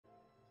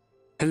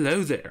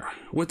Hello there.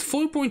 With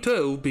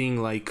 4.0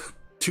 being like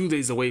 2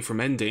 days away from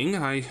ending,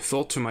 I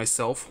thought to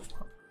myself,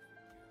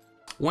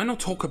 why not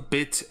talk a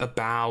bit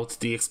about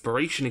the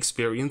exploration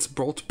experience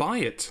brought by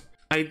it?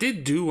 I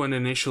did do an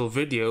initial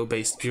video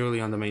based purely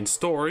on the main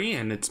story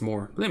and its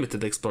more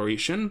limited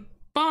exploration,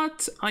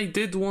 but I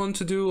did want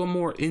to do a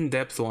more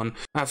in-depth one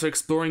after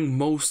exploring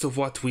most of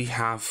what we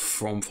have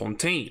from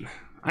Fontaine.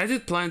 I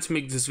did plan to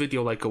make this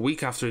video like a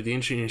week after the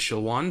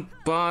initial one,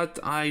 but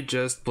I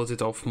just put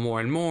it off more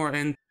and more,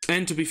 and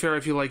to be fair,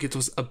 I feel like it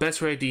was a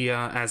better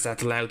idea as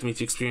that allowed me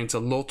to experience a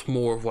lot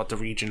more of what the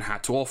region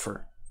had to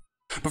offer.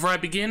 Before I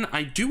begin,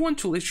 I do want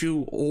to let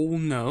you all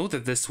know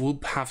that this will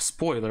have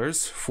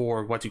spoilers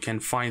for what you can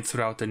find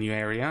throughout the new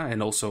area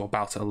and also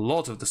about a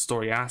lot of the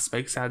story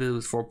aspects added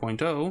with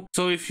 4.0.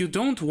 So if you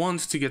don't want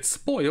to get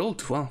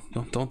spoiled, well,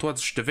 don't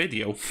watch the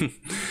video.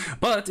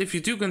 But if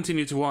you do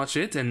continue to watch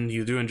it and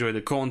you do enjoy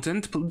the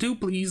content, do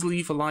please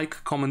leave a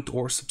like, comment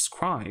or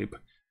subscribe.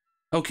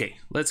 Okay,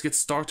 let's get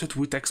started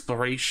with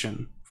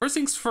exploration. First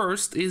things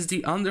first is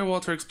the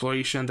underwater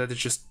exploration that is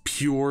just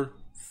pure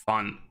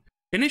fun.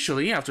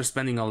 Initially, after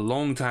spending a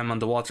long time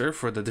underwater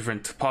for the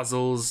different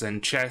puzzles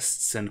and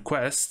chests and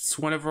quests,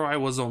 whenever I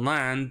was on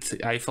land,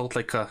 I felt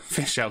like a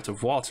fish out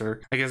of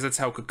water. I guess that's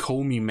how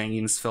Kokomi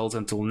mains felt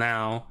until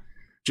now.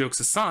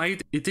 Jokes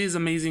aside, it is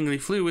amazingly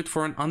fluid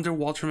for an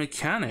underwater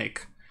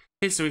mechanic.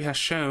 History has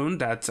shown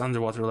that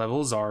underwater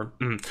levels are,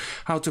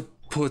 how to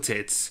put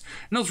it,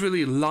 not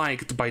really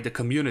liked by the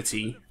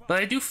community, but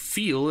I do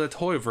feel that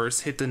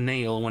Hoiverse hit the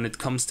nail when it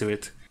comes to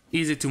it.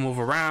 Easy to move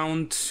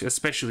around,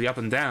 especially up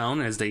and down,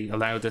 as they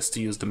allowed us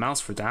to use the mouse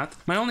for that.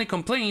 My only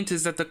complaint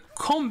is that the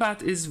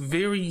combat is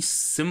very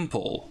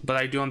simple, but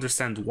I do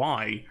understand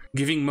why.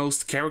 Giving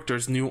most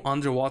characters new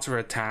underwater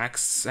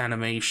attacks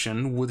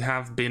animation would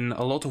have been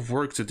a lot of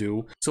work to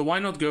do, so why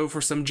not go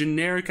for some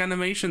generic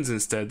animations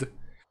instead?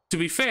 To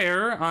be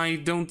fair, I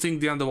don't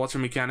think the underwater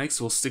mechanics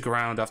will stick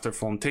around after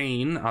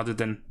Fontaine, other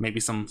than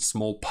maybe some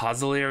small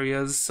puzzle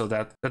areas, so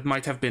that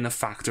might have been a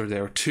factor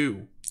there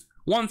too.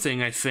 One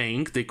thing I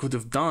think they could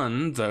have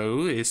done,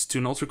 though, is to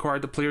not require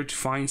the player to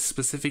find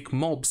specific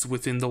mobs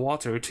within the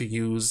water to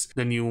use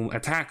the new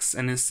attacks,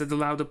 and instead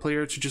allow the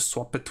player to just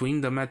swap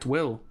between them at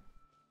will.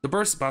 The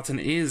burst button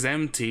is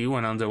empty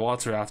when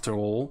underwater after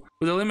all.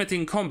 With the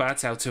limiting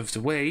combat out of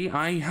the way,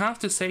 I have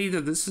to say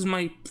that this is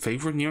my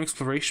favorite new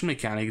exploration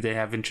mechanic they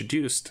have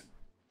introduced.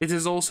 It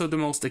is also the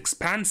most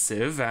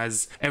expansive,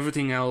 as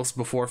everything else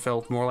before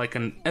felt more like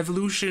an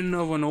evolution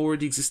of an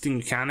already existing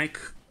mechanic,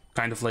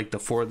 kind of like the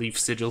 4-leaf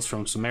sigils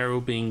from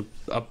Sumeru being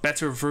a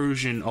better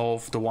version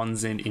of the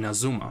ones in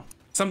Inazuma.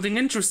 Something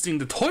interesting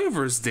that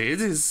Hoiverse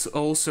did is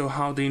also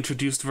how they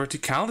introduced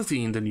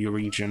verticality in the new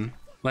region.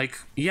 Like,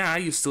 yeah,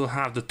 you still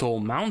have the tall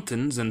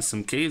mountains and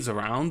some caves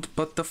around,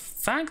 but the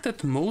fact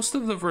that most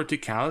of the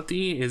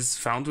verticality is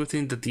found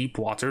within the deep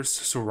waters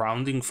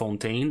surrounding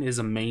Fontaine is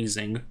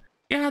amazing.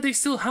 Yeah, they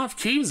still have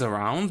caves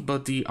around,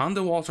 but the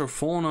underwater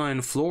fauna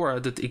and flora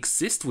that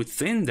exist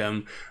within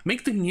them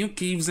make the new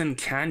caves and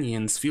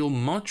canyons feel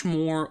much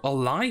more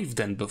alive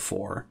than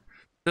before.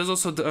 There's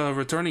also the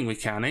returning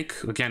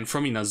mechanic, again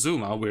from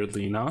Inazuma,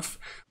 weirdly enough,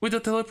 with the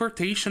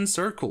teleportation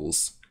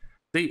circles.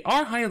 They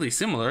are highly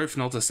similar, if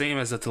not the same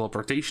as the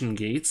teleportation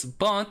gates,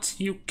 but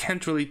you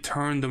can't really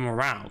turn them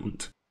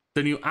around.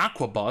 The new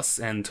aqua bus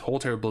and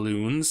hot air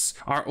balloons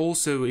are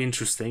also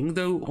interesting,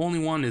 though only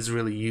one is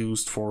really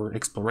used for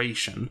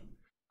exploration.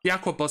 The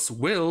aqua bus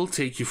will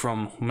take you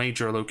from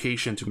major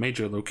location to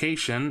major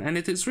location, and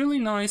it is really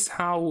nice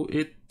how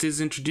it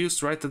is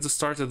introduced right at the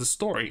start of the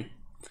story.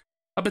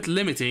 A bit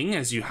limiting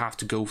as you have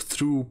to go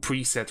through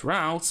preset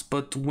routes,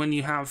 but when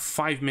you have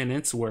 5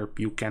 minutes where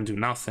you can do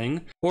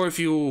nothing, or if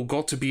you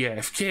got to be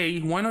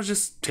AFK, why not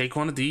just take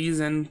one of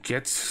these and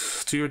get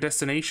to your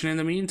destination in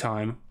the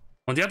meantime?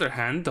 On the other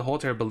hand, the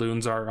hot air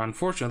balloons are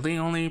unfortunately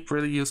only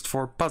really used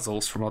for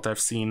puzzles from what I've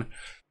seen.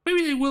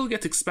 Maybe they will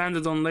get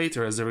expanded on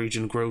later as the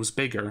region grows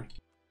bigger.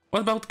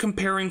 What about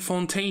comparing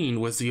Fontaine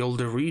with the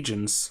older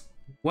regions?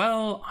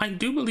 Well, I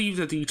do believe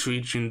that each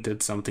region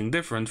did something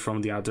different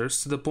from the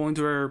others to the point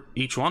where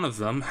each one of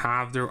them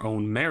have their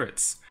own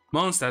merits.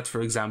 Mondstadt,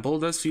 for example,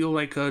 does feel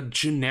like a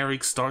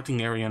generic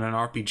starting area in an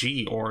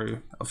RPG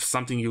or of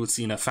something you would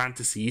see in a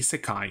fantasy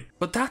isekai,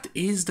 but that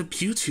is the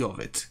beauty of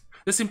it.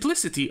 The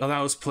simplicity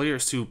allows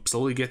players to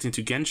slowly get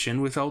into Genshin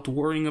without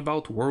worrying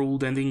about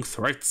world-ending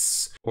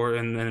threats or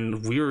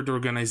and weird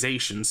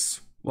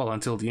organizations. Well,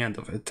 until the end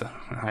of it,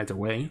 either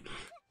way.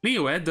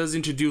 Neoed does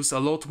introduce a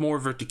lot more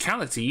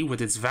verticality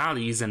with its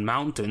valleys and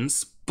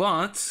mountains,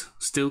 but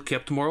still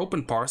kept more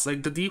open parts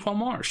like the Diwa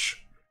Marsh.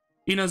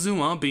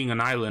 Inazuma, being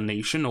an island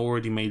nation,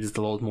 already made it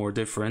a lot more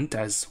different,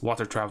 as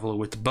water travel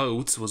with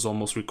boats was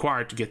almost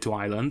required to get to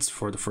islands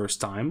for the first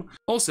time.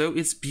 Also,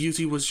 its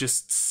beauty was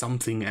just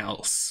something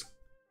else.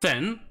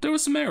 Then there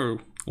was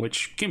Sumeru,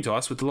 which came to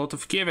us with a lot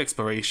of cave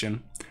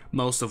exploration,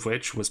 most of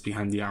which was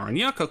behind the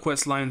Aranyaka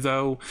questline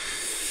though,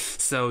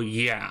 so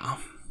yeah.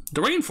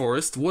 The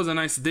rainforest was a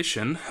nice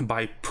addition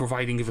by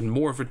providing even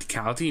more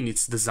verticality in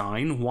its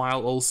design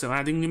while also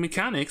adding new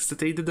mechanics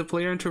that aided the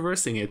player in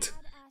traversing it.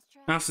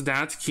 After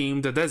that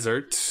came the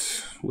desert,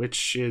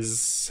 which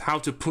is, how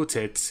to put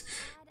it,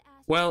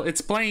 well,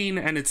 it's plain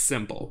and it's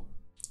simple.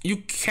 You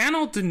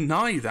cannot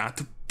deny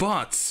that,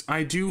 but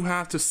I do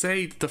have to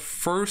say the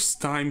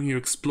first time you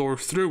explore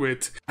through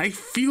it, I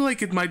feel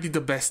like it might be the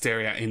best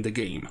area in the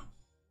game.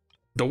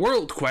 The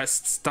world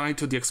quests tied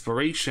to the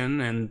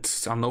exploration and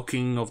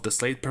unlocking of the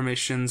slate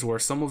permissions were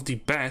some of the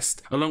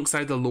best,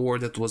 alongside the lore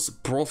that was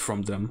brought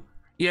from them.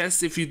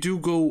 Yes, if you do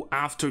go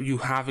after you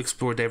have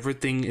explored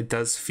everything, it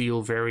does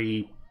feel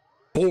very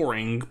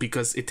boring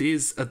because it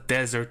is a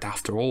desert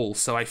after all,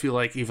 so I feel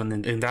like even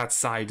in that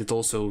side it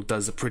also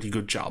does a pretty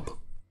good job.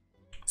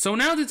 So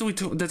now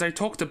that I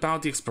talked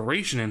about the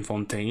exploration in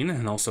Fontaine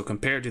and also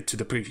compared it to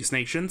the previous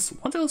nations,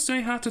 what else do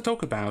I have to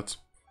talk about?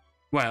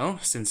 Well,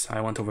 since I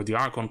went over the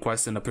Archon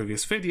quest in the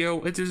previous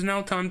video, it is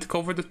now time to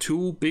cover the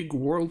two big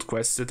world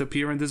quests that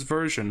appear in this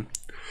version.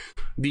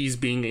 These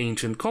being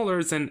Ancient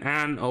Colors and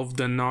Anne of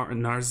the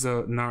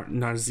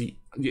Narzi.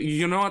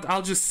 You know what,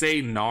 I'll just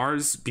say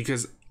Nars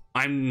because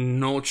I'm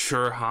not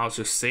sure how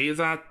to say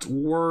that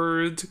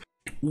word.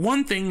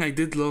 One thing I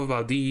did love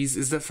about these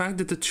is the fact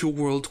that the two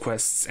world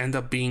quests end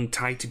up being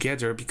tied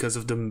together because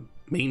of the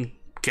main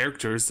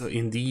characters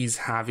in these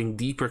having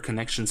deeper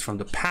connections from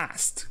the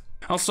past.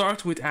 I'll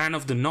start with Anne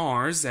of the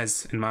Nars,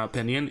 as in my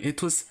opinion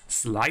it was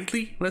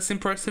slightly less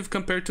impressive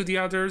compared to the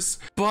others,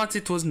 but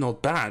it was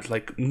not bad,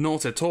 like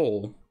not at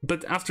all.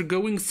 But after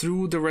going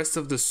through the rest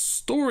of the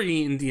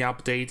story in the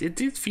update, it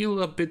did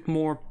feel a bit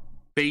more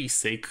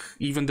basic,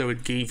 even though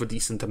it gave a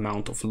decent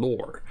amount of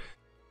lore.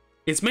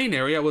 Its main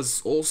area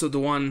was also the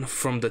one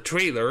from the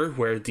trailer,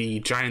 where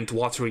the giant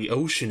watery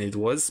ocean it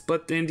was,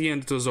 but in the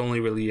end it was only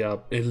really an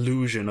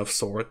illusion of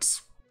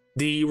sorts.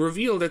 The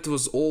reveal that it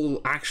was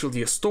all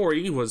actually a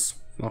story was,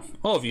 well,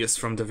 obvious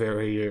from the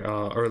very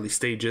early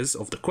stages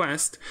of the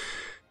quest,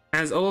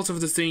 as a lot of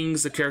the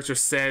things the character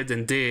said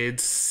and did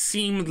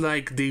seemed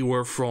like they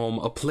were from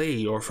a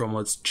play or from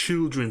a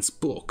children's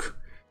book.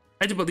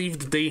 I do believe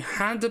that they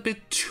had a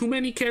bit too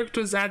many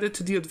characters added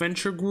to the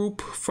adventure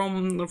group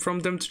from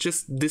them to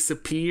just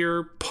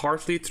disappear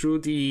partly through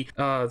the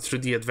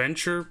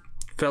adventure.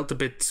 Felt a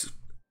bit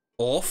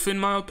off in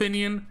my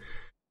opinion.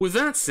 With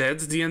that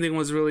said, the ending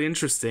was really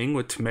interesting,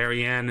 with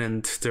Marianne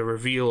and the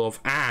reveal of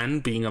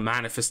Anne being a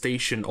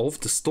manifestation of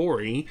the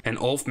story, and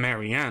of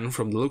Marianne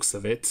from the looks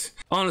of it.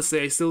 Honestly,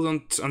 I still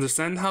don't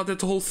understand how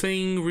that whole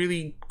thing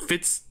really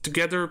fits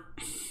together,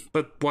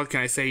 but what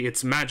can I say,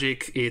 it's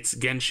magic, it's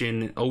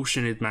Genshin,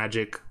 Oceanid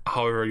magic,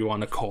 however you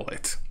want to call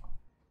it.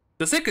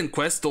 The second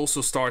quest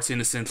also starts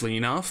innocently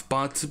enough,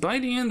 but by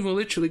the end we'll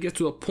literally get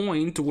to a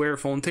point where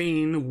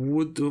Fontaine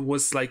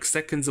was like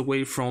seconds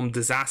away from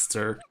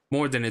disaster,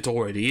 more than it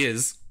already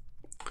is.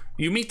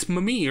 You meet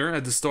Mimir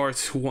at the start,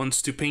 who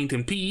wants to paint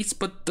in peace,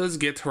 but does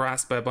get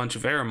harassed by a bunch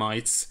of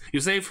eremites. You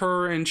save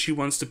her and she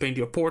wants to paint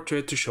your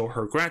portrait to show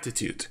her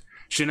gratitude.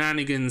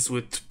 Shenanigans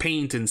with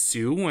paint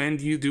ensue,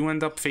 and you do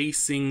end up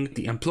facing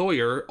the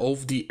employer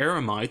of the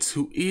Eremites,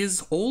 who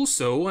is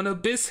also an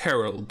Abyss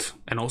Herald,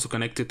 and also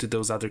connected to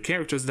those other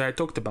characters that I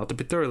talked about a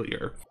bit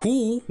earlier,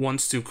 who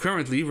wants to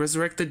currently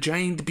resurrect a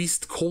giant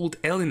beast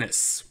called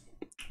Elinus,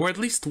 or at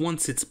least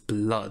wants its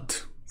blood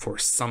for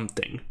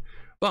something.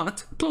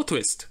 But, plot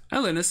twist,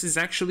 Elinus is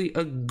actually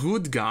a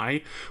good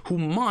guy who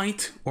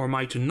might or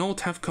might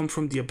not have come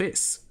from the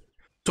Abyss.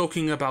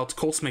 Talking about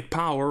cosmic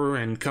power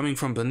and coming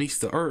from beneath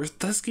the earth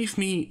does give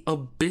me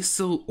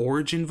abyssal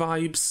origin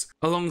vibes.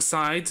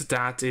 Alongside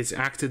that, it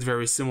acted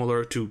very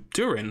similar to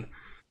Durin,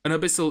 an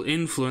abyssal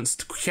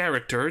influenced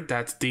character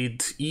that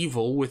did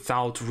evil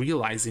without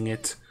realizing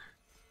it.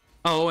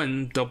 Oh,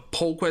 and the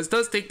whole quest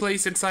does take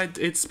place inside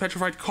its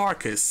petrified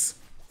carcass.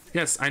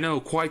 Yes, I know,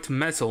 quite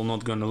metal,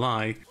 not gonna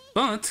lie.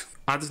 But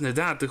other than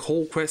that, the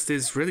whole quest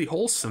is really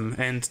wholesome,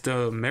 and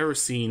the mirror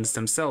scenes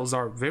themselves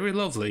are very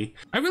lovely.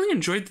 I really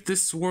enjoyed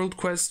this world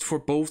quest for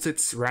both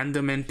its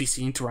random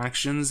NPC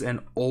interactions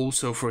and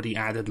also for the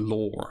added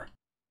lore.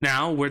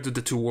 Now, where do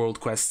the two world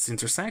quests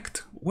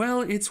intersect?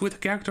 Well, it's with a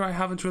character I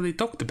haven't really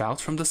talked about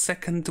from the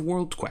second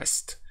world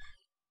quest.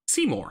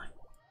 Seymour.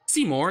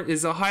 Seymour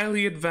is a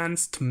highly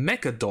advanced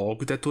mecha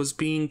dog that was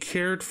being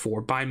cared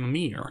for by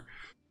Mimir,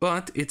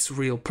 but its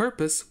real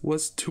purpose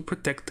was to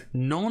protect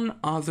none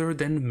other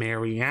than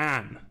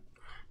Marianne.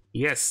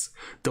 Yes,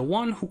 the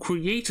one who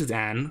created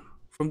Anne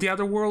from the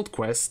other world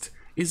quest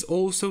is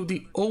also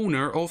the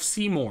owner of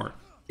Seymour.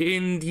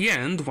 In the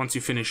end, once you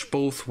finish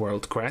both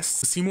world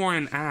quests, Seymour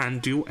and Anne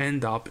do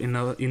end up in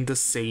the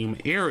same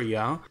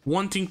area,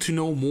 wanting to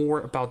know more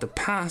about the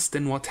past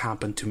and what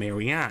happened to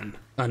Marianne.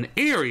 An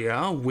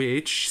area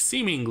which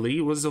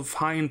seemingly was of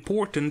high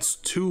importance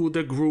to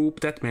the group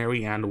that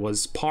Marianne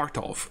was part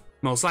of.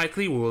 Most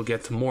likely we will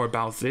get more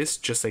about this,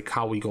 just like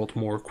how we got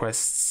more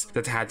quests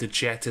that had the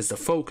jet as the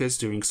focus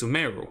during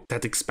Sumeru,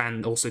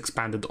 that also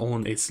expanded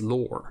on its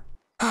lore.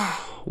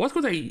 What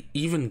would I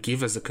even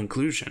give as a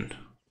conclusion?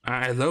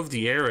 I love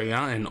the area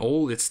and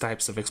all its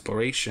types of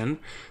exploration,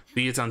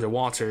 be it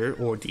underwater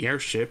or the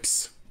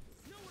airships.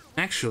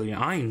 Actually,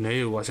 I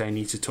know what I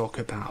need to talk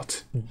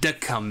about. The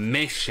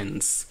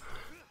commissions.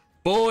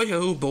 Boy,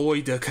 oh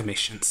boy, the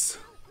commissions.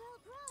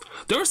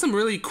 There are some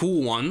really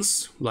cool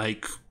ones,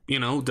 like, you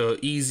know, the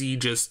easy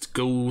just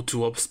go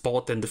to a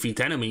spot and defeat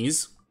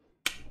enemies.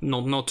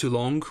 Not too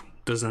long,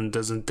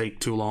 doesn't take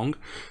too long.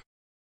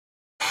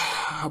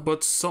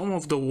 But some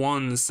of the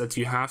ones that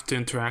you have to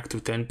interact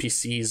with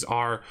NPCs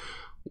are,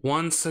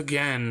 once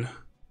again,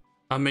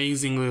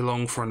 amazingly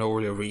long for no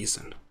real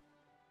reason.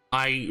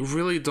 I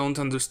really don't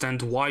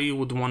understand why you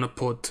would want to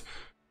put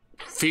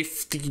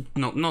 50,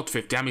 no, not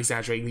 50, I'm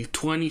exaggerating,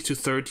 20 to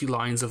 30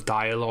 lines of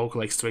dialogue,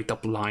 like straight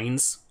up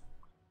lines.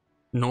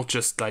 Not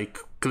just like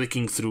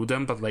clicking through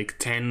them, but like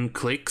 10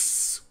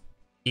 clicks,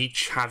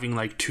 each having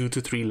like 2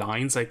 to 3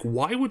 lines. Like,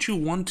 why would you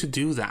want to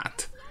do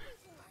that?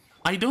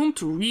 I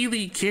don't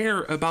really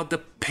care about the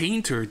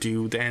painter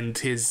dude and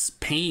his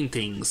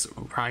paintings,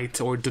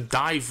 right? Or the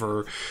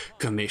diver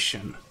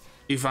commission,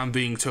 if I'm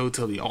being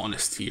totally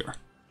honest here.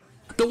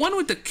 The one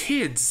with the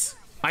kids,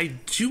 I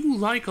do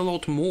like a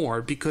lot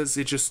more because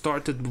it just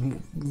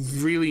started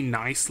really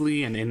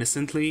nicely and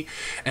innocently,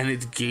 and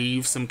it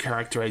gave some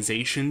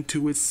characterization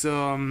to its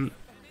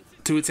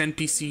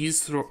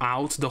NPCs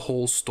throughout the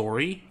whole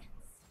story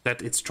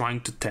that it's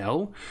trying to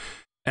tell,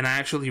 and I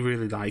actually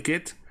really like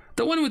it.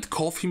 The one with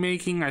coffee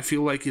making, I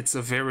feel like it's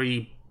a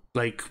very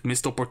like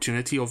missed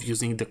opportunity of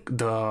using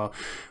the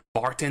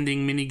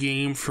bartending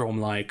minigame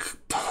from like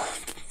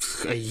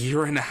a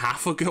year and a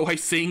half ago, I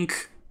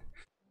think.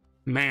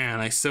 Man,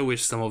 I so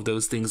wish some of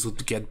those things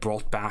would get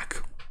brought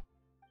back.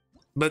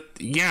 But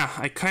yeah,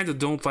 I kind of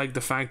don't like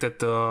the fact that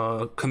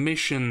the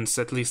commissions,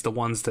 at least the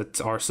ones that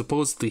are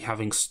supposedly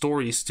having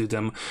stories to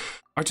them,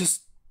 are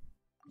just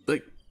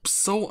like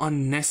so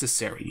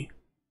unnecessary.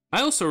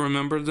 I also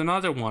remembered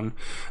another one,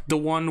 the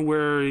one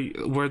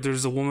where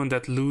there's a woman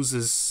that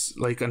loses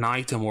like an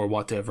item or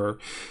whatever.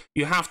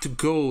 You have to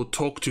go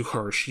talk to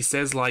her. She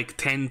says like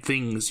 10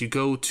 things. You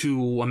go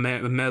to a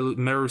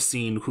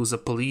Merocine who's a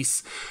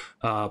police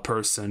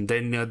person.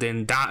 Then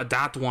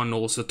that one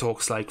also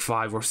talks like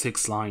 5 or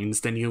 6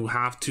 lines. Then you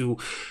have to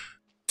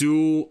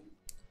do.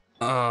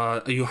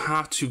 You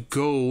have to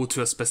go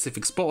to a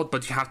specific spot,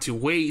 but you have to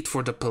wait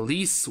for the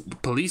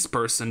police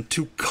person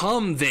to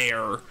come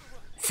there.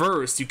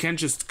 First, you can't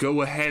just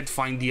go ahead,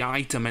 find the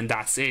item, and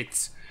that's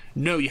it.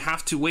 No, you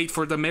have to wait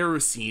for the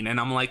Merocine, and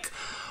I'm like,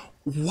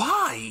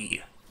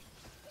 why?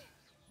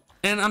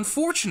 And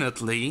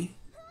unfortunately,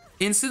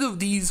 instead of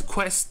these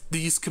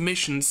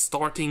commissions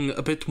starting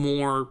a bit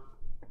more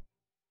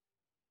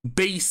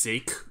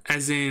basic,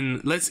 as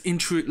in let's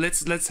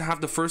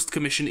have the first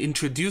commission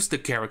introduce the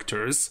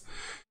characters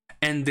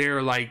and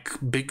their like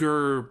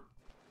bigger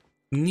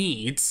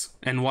needs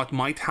and what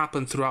might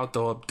happen throughout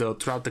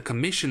the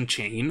commission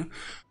chain,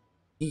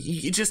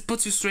 it just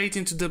puts you straight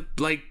into the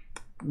like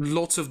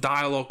lots of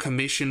dialogue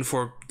commission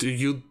for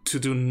you to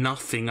do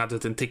nothing other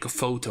than take a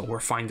photo or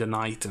find an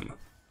item.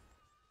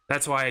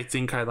 That's why I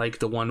think I like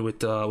the one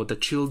with the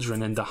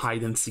children and the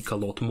hide and seek a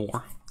lot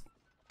more.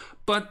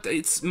 But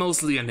it's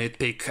mostly a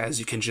nitpick, as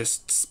you can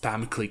just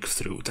spam click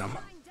through them.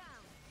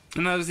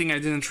 Another thing I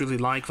didn't really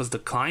like was the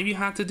climb you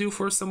had to do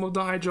for some of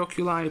the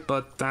hydroculi,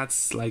 but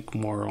that's like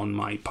more on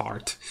my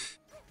part.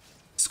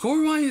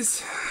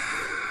 Score-wise,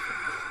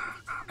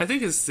 I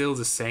think it's still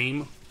the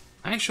same.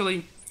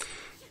 Actually,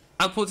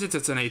 I'll put it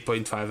at an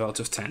 8.5 out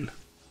of 10,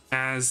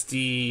 as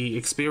the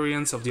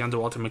experience of the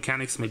underwater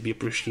mechanics made me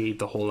appreciate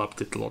the whole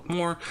update a lot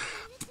more,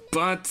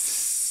 but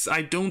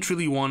I don't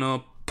really want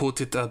to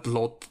put it a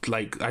lot,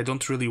 like, I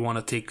don't really want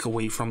to take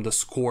away from the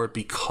score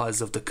because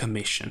of the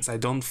commissions. I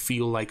don't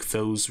feel like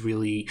those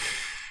really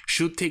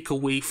should take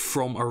away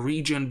from a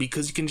region,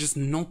 because you can just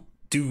not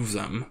do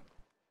them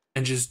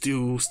and just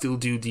still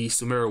do the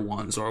Sumeru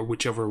ones or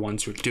whichever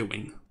ones you're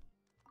doing.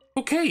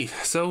 Okay,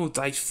 so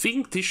I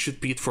think this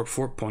should be it for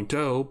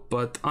 4.0,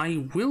 but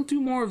I will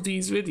do more of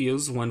these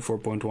videos when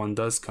 4.1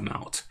 does come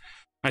out.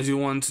 I do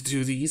want to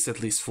do these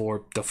at least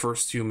for the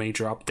first 2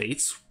 major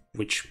updates,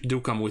 which do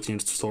come with new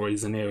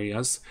stories and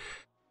areas.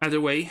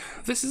 Either way,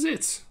 this is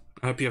it.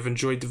 I hope you have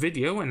enjoyed the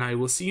video, and I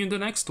will see you in the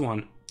next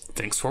one.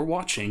 Thanks for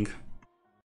watching.